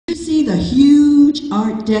the huge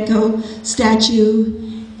Art Deco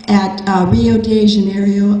statue at Rio de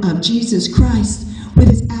Janeiro of Jesus Christ with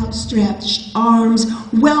his outstretched arms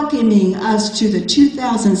welcoming us to the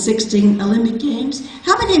 2016 Olympic Games?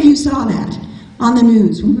 How many of you saw that on the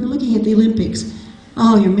news when we were looking at the Olympics?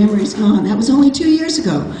 Oh, your memory's gone. That was only 2 years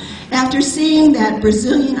ago. After seeing that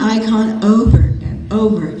Brazilian icon over and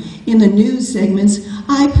over in the news segments,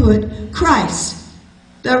 I put Christ,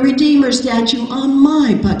 the Redeemer statue, on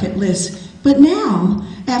my bucket list. But now,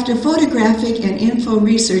 after photographic and info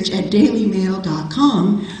research at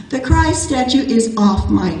dailymail.com, the Christ statue is off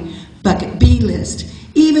my bucket B list,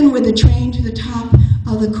 even with the train to the top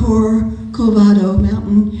of the Corcovado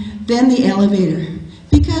mountain, then the elevator.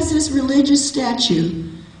 Because this religious statue,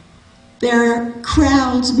 there are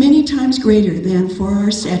crowds many times greater than for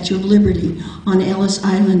our Statue of Liberty on Ellis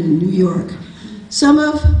Island in New York. Some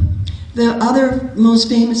of the other most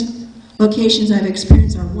famous locations I've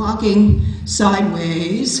experienced are walking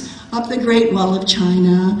sideways up the Great Wall of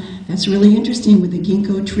China. That's really interesting with the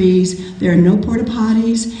ginkgo trees. There are no porta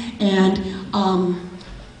potties, and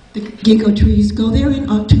the ginkgo trees go there in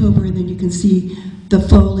October, and then you can see the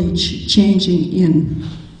foliage changing in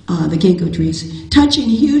the ginkgo trees, touching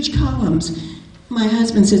huge columns. My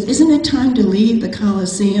husband says, "Isn't it time to leave the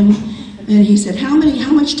Colosseum?" And he said, how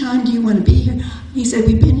much time do you want to be here? He said,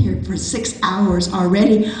 "We've been here for 6 hours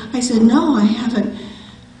already." I said, "No, I haven't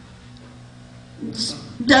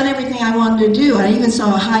done everything I wanted to do." I even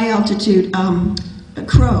saw a high altitude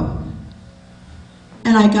crow.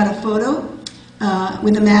 And I got a photo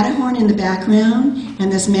with the Matterhorn in the background,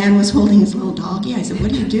 and this man was holding his little doggie. I said,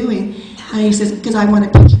 "What are you doing?" And he says, "Because I want a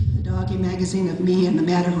picture for the doggie magazine of me and the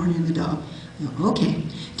Matterhorn and the dog." I go, "Okay."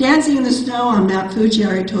 Dancing in the snow on Mount Fuji, I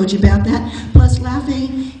already told you about that, plus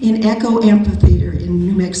laughing in Echo Amphitheater in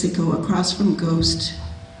New Mexico across from Ghost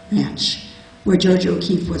Ranch, where Jojo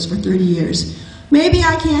O'Keefe was for 30 years. Maybe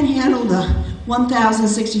I can't handle the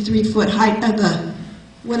 1,063-foot height of the,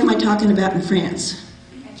 what am I talking about in France?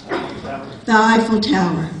 The Eiffel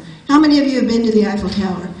Tower. How many of you have been to the Eiffel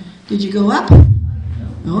Tower? Did you go up?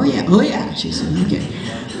 Oh yeah, she said, okay.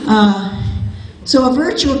 So a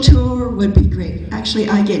virtual tour would be great. Actually,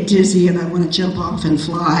 I get dizzy and I want to jump off and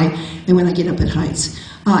fly, and when I get up at heights.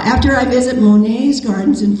 After I visit Monet's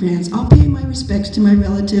gardens in France, I'll pay my respects to my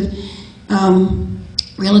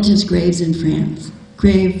relatives' graves in France.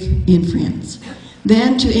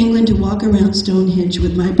 Then to England to walk around Stonehenge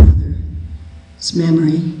with my brother's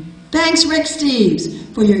memory. Thanks, Rick Steves,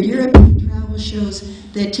 for your European travel shows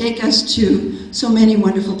that take us to so many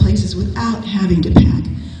wonderful places without having to pack.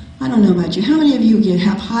 I don't know about you. How many of you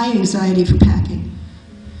have high anxiety for packing?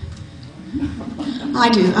 I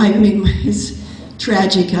do. I mean, it's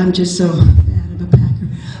tragic. I'm just so bad of a packer.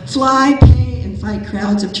 Fly, pay, and fight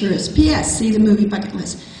crowds of tourists. P.S. See the movie Bucket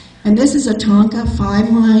List. And this is a Tonka, 5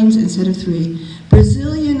 lines instead of 3.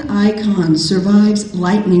 Brazilian icon survives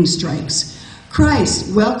lightning strikes. Christ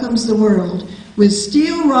welcomes the world with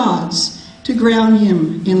steel rods to ground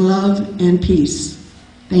him in love and peace.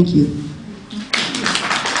 Thank you.